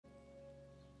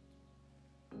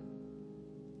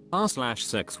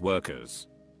r/sex workers.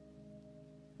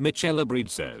 Michelle Breed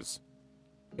says,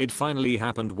 it finally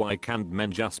happened. Why can't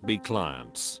men just be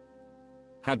clients?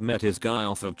 Had met his guy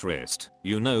off of Tryst,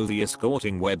 you know, the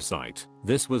escorting website.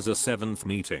 This was a 7th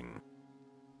meeting.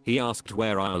 He asked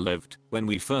where I lived. When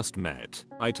we first met,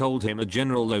 I told him a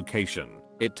general location.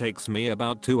 It takes me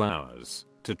about 2 hours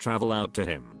to travel out to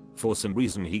him. For some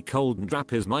reason he couldn't wrap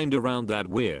his mind around that.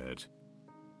 Weird.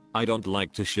 I don't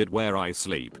like to shit where I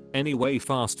sleep. Anyway,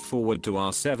 fast forward to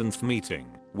our 7th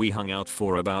meeting. We hung out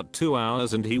for about 2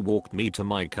 hours and he walked me to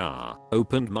my car,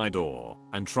 opened my door,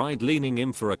 and tried leaning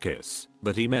in for a kiss,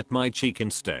 but he met my cheek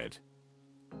instead.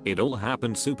 It all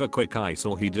happened super quick. I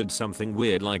saw he did something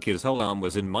weird, like his whole arm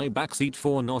was in my backseat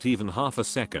for not even half a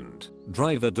second.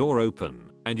 Driver door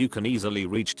open, and you can easily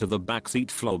reach to the backseat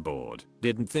floorboard.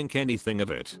 Didn't think anything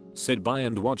of it. Said bye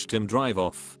and watched him drive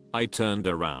off. I turned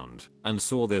around and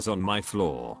saw this on my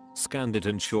floor. Scanned it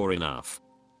and sure enough,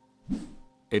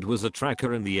 it was a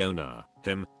tracker and the owner,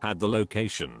 him, had the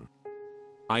location.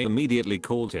 I immediately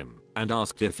called him and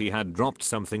asked if he had dropped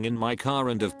something in my car,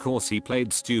 and of course he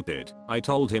played stupid. I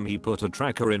told him he put a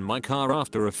tracker in my car.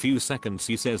 After a few seconds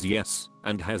he says yes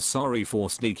and has sorry for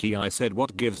sneaky. I said,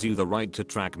 what gives you the right to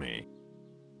track me?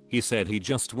 He said he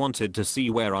just wanted to see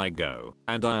where I go,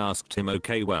 and I asked him,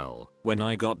 okay, well, when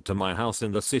I got to my house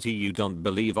in the city you don't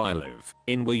believe I live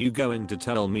in, were you going to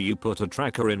tell me you put a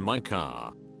tracker in my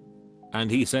car? And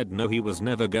he said no, he was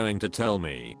never going to tell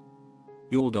me.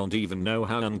 Y'all don't even know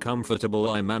how uncomfortable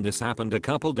I'm, and this happened a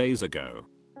couple days ago.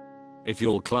 If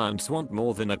your clients want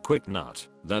more than a quick nut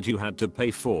that you had to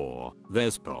pay for,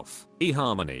 there's Puff,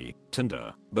 eHarmony,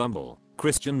 Tinder, Bumble,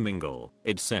 Christian Mingle,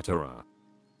 etc.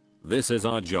 This is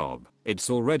our job. It's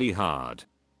already hard.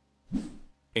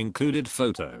 Included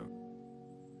photo.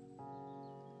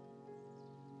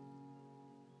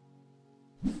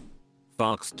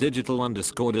 Fox Digital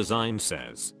 _design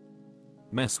says,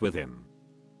 mess with him.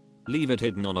 Leave it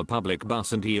hidden on a public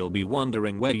bus and he'll be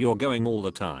wondering where you're going all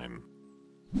the time.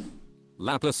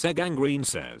 Lapasegangreen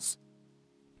says,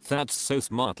 that's so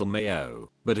smart LMAO,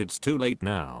 but it's too late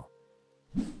now.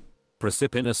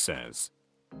 Precipinus says,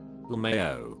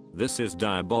 LMAO, this is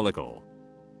diabolical.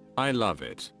 I love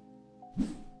it.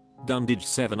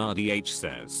 Dundage7RDH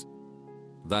says,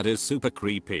 that is super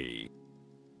creepy.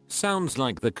 Sounds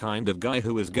like the kind of guy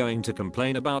who is going to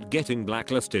complain about getting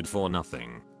blacklisted for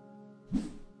nothing.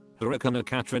 Hurricane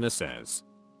Katrina says,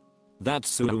 that's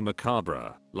so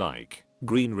macabre, like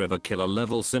Green River Killer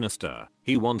level sinister.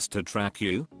 He wants to track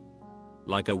you?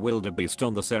 Like a wildebeest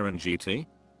on the Serengeti?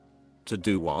 To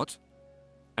do what?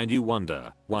 And you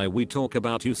wonder why we talk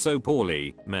about you so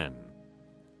poorly, men.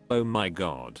 Oh my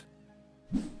god.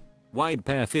 Wide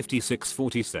Pair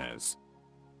 5640 says,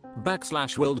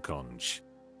 /WorldConch.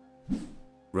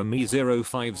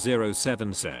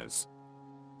 Remy0507 says,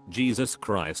 Jesus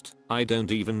Christ, I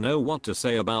don't even know what to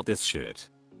say about this shit.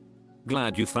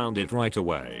 Glad you found it right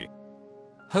away.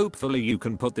 Hopefully you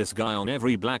can put this guy on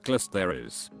every blacklist there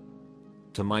is.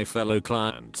 To my fellow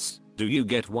clients, do you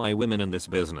get why women in this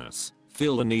business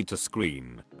feel the need to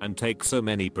screen and take so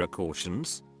many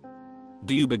precautions?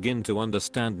 Do you begin to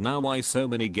understand now why so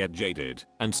many get jaded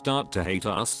and start to hate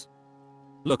us?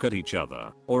 Look at each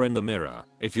other or in the mirror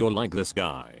if you're like this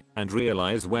guy and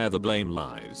realize where the blame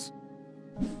lies.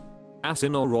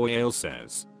 Asinor Royale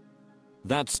says,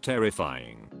 that's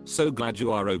terrifying. So glad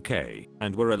you are okay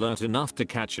and were alert enough to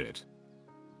catch it.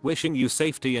 Wishing you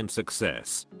safety and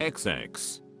success,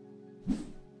 XX.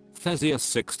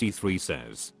 Theseus63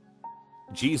 says,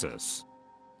 Jesus.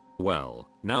 Well,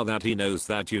 now that he knows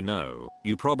that you know,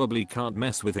 you probably can't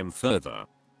mess with him further.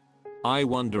 I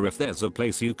wonder if there's a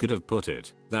place you could have put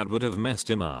it that would have messed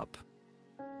him up.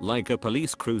 Like a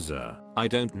police cruiser, I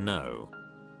don't know.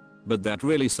 But that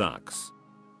really sucks.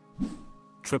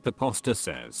 Tripaposta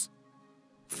says,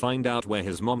 find out where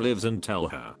his mom lives and tell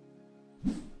her.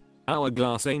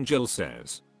 Hourglass Angel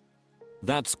says,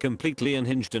 that's completely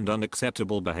unhinged and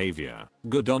unacceptable behavior.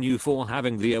 Good on you for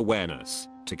having the awareness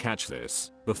to catch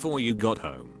this before you got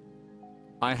home.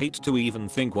 I hate to even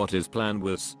think what his plan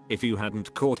was if you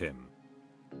hadn't caught him.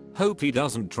 Hope he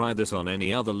doesn't try this on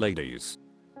any other ladies.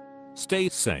 Stay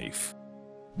safe.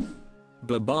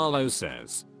 Blabalo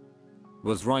says,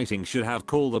 was writing should have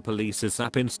called the police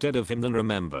ASAP instead of him, then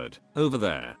remembered, over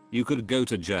there, you could go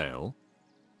to jail.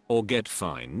 Or get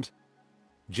fined.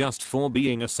 Just for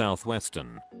being a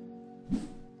Southwestern.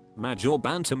 Major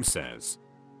Bantam says,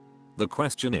 the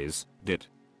question is, did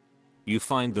you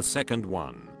find the second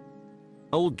one?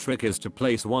 Old trick is to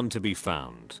place one to be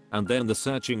found, and then the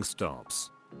searching stops.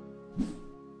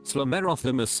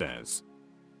 Slamerothamus says,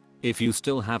 If you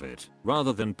still have it,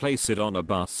 rather than place it on a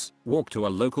bus, walk to a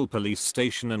local police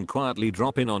station and quietly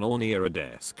drop in on or near a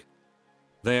desk.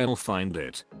 They'll find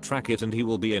it, track it, and he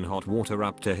will be in hot water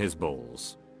up to his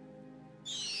balls.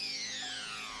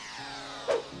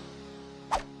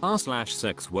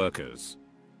 r/SexWorkers.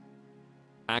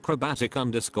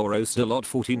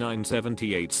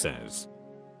 Acrobatic_Ostilot4978 says.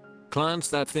 Clients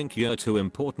that think you're too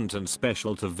important and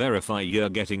special to verify you're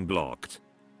getting blocked.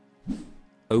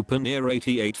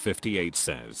 OpenEar8858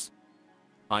 says.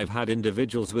 I've had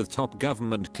individuals with top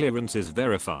government clearances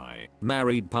verify,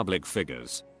 married public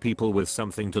figures, people with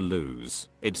something to lose,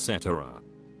 etc.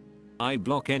 I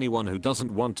block anyone who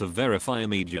doesn't want to verify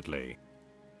immediately.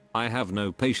 I have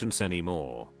no patience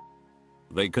anymore.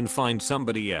 They can find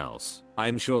somebody else.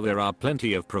 I'm sure there are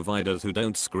plenty of providers who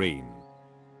don't screen.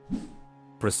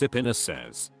 Precipinus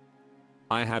says.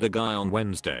 I had a guy on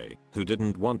Wednesday who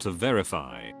didn't want to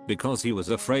verify because he was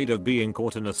afraid of being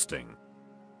caught in a sting.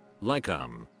 Like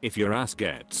if your ass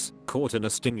gets caught in a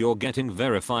sting, you're getting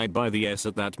verified by the S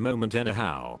at that moment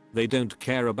anyhow. They don't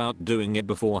care about doing it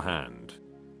beforehand.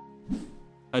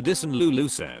 Addison Lulu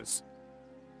says.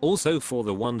 Also, for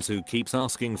the ones who keeps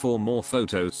asking for more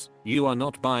photos, you are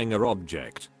not buying our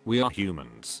object, we are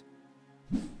humans.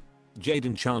 Jade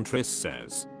Enchantress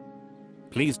says.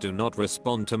 Please do not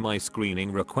respond to my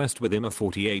screening request with him, a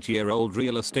 48-year-old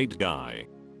real estate guy.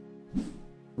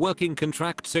 Working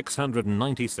Contract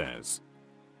 690 says.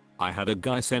 I had a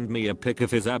guy send me a pic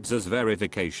of his abs as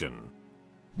verification.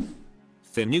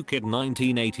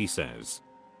 ThinUKid1980 says.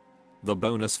 The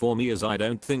bonus for me is I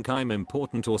don't think I'm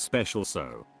important or special,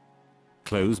 so.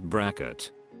 Close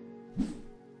bracket.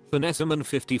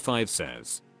 Finesseman55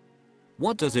 says.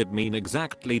 What does it mean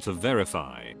exactly to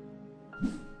verify?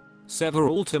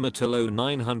 Severultimatilo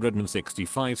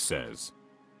 965 says.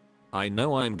 I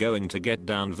know I'm going to get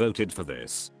downvoted for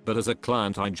this, but as a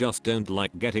client I just don't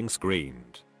like getting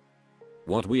screened.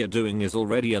 What we are doing is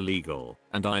already illegal,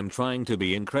 and I'm trying to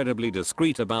be incredibly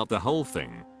discreet about the whole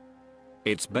thing.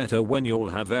 It's better when you'll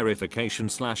have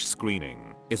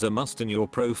verification/screening is a must in your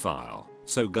profile,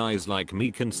 so guys like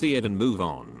me can see it and move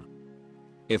on.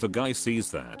 If a guy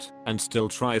sees that and still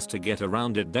tries to get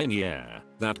around it, then yeah,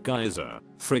 that guy is a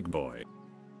frig boy.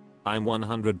 I'm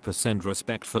 100%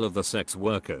 respectful of the sex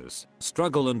workers'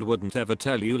 struggle and wouldn't ever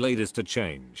tell you ladies to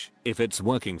change if it's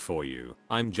working for you.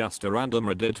 I'm just a random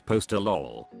Reddit poster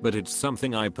lol, but it's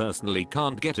something I personally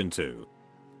can't get into.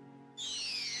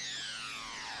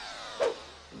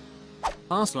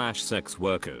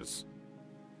 r/SexWorkers.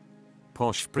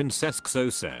 Posh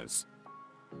Princessxo says.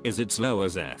 Is it slow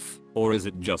as F, or is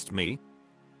it just me?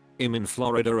 I'm in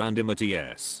Florida and I'm at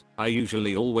ES. I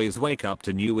usually always wake up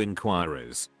to new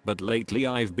inquiries, but lately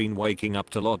I've been waking up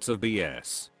to lots of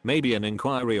BS. Maybe an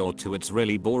inquiry or two. It's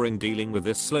really boring dealing with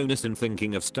this slowness and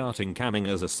thinking of starting camming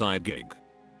as a side gig.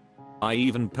 I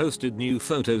even posted new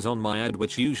photos on my ad,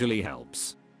 which usually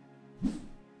helps.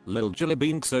 Lil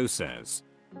Jillibinxo says.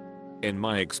 In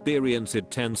my experience it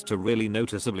tends to really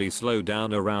noticeably slow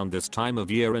down around this time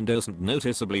of year and doesn't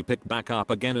noticeably pick back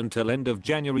up again until end of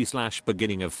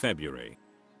January/beginning of February.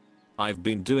 I've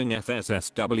been doing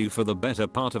FSSW for the better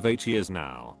part of 8 years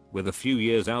now, with a few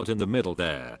years out in the middle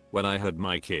there when I had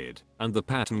my kid, and the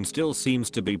pattern still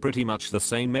seems to be pretty much the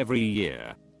same every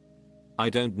year. I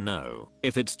don't know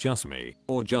if it's just me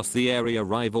or just the area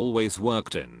I've always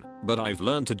worked in, but I've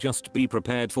learned to just be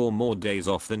prepared for more days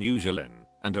off than usual in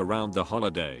and around the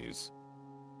holidays.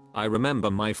 I remember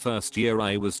my first year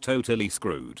I was totally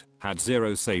screwed, had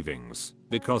zero savings,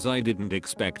 because I didn't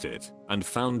expect it, and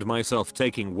found myself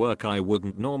taking work I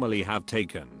wouldn't normally have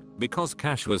taken, because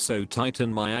cash was so tight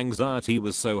and my anxiety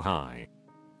was so high.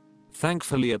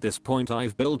 Thankfully at this point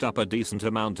I've built up a decent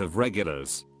amount of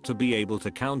regulars, to be able to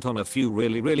count on a few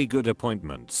really good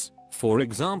appointments. For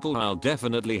example, I'll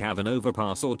definitely have an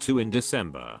overpass or two in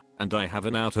December, and I have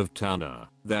an out-of-towner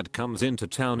that comes into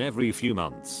town every few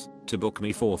months to book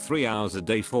me for 3 hours a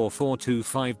day for 4 to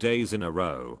 5 days in a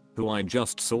row, who I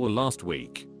just saw last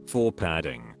week, for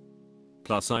padding.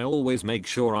 Plus I always make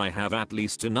sure I have at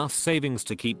least enough savings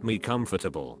to keep me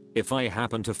comfortable if I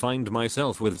happen to find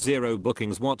myself with zero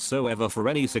bookings whatsoever for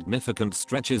any significant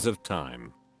stretches of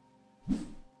time.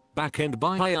 Backend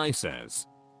by I says.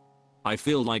 I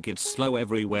feel like it's slow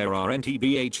everywhere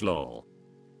RNTBH lol.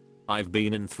 I've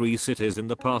been in 3 cities in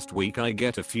the past week. I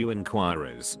get a few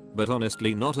inquiries, but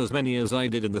honestly not as many as I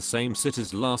did in the same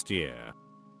cities last year.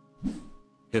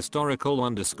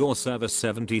 Historical_service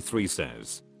 73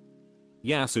 says.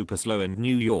 Yeah, super slow in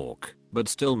New York, but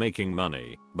still making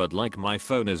money, but like my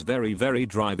phone is very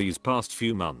dry these past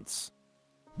few months.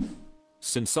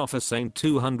 Since Office Saint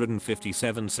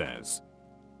 257 says.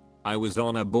 I was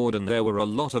on a board and there were a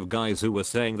lot of guys who were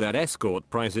saying that escort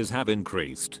prices have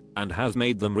increased and has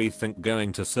made them rethink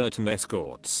going to certain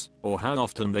escorts or how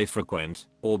often they frequent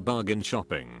or bargain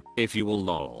shopping, if you will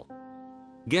lol.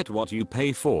 Get what you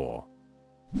pay for.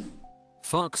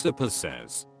 Foxopus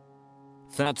says,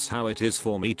 that's how it is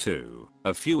for me too.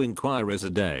 A few inquiries a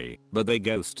day, but they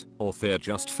ghost, or they're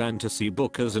just fantasy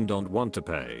bookers and don't want to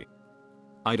pay.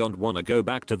 I don't want to go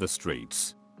back to the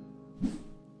streets.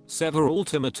 Sever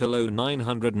Ultimatilo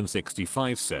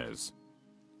 965 says,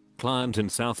 client in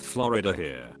South Florida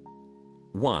here.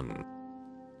 1.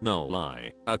 No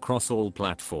lie, across all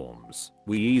platforms,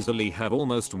 we easily have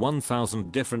almost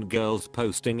 1,000 different girls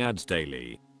posting ads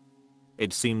daily.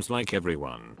 It seems like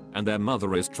everyone and their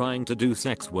mother is trying to do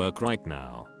sex work right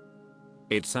now.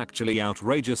 It's actually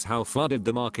outrageous how flooded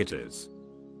the market is.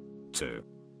 2.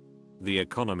 The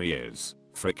economy is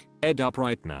ed up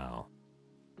right now.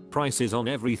 Prices on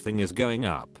everything is going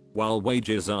up while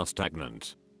wages are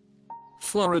stagnant.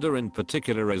 Florida in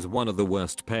particular is one of the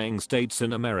worst paying states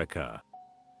in America.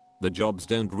 The jobs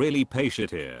don't really pay shit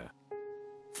here.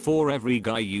 For every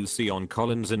guy you see on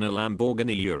Collins in a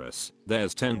Lamborghini Urus,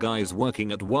 there's 10 guys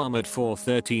working at Walmart for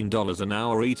 $13 an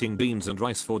hour eating beans and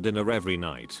rice for dinner every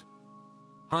night.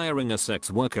 Hiring a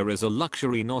sex worker is a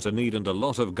luxury, not a need, and a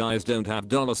lot of guys don't have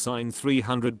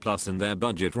 $300+ in their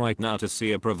budget right now to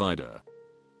see a provider.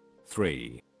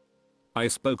 3. I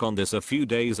spoke on this a few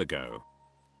days ago.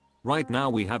 Right now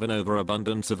we have an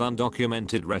overabundance of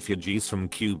undocumented refugees from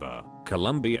Cuba,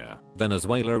 Colombia,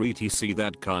 Venezuela etc.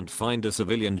 that can't find a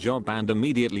civilian job and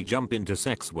immediately jump into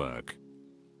sex work.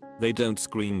 They don't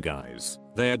screen guys,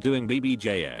 they are doing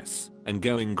BBJS and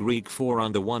going Greek for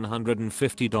under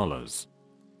 $150.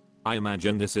 I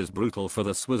imagine this is brutal for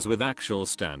the SWAs with actual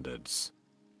standards.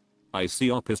 I see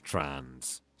op is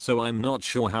trans, so I'm not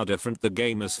sure how different the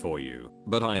game is for you,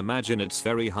 but I imagine it's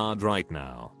very hard right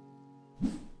now.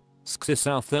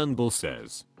 Southernbull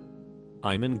says,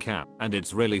 I'm in Cap and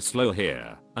it's really slow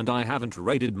here and I haven't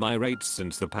raided my rates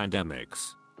since the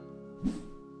pandemics.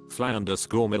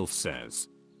 Fly_MILF says,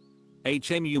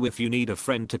 HMU if you need a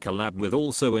friend to collab with,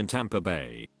 also in Tampa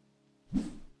Bay.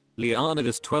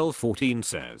 Leonidas1214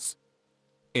 says,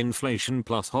 inflation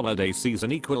plus holiday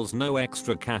season equals no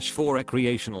extra cash for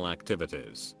recreational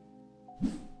activities.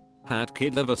 Hat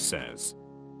Kid Lover says,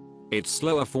 it's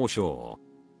slower for sure.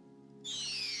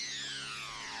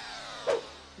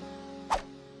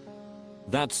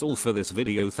 That's all for this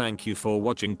video. Thank you for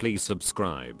watching. Please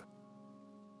subscribe.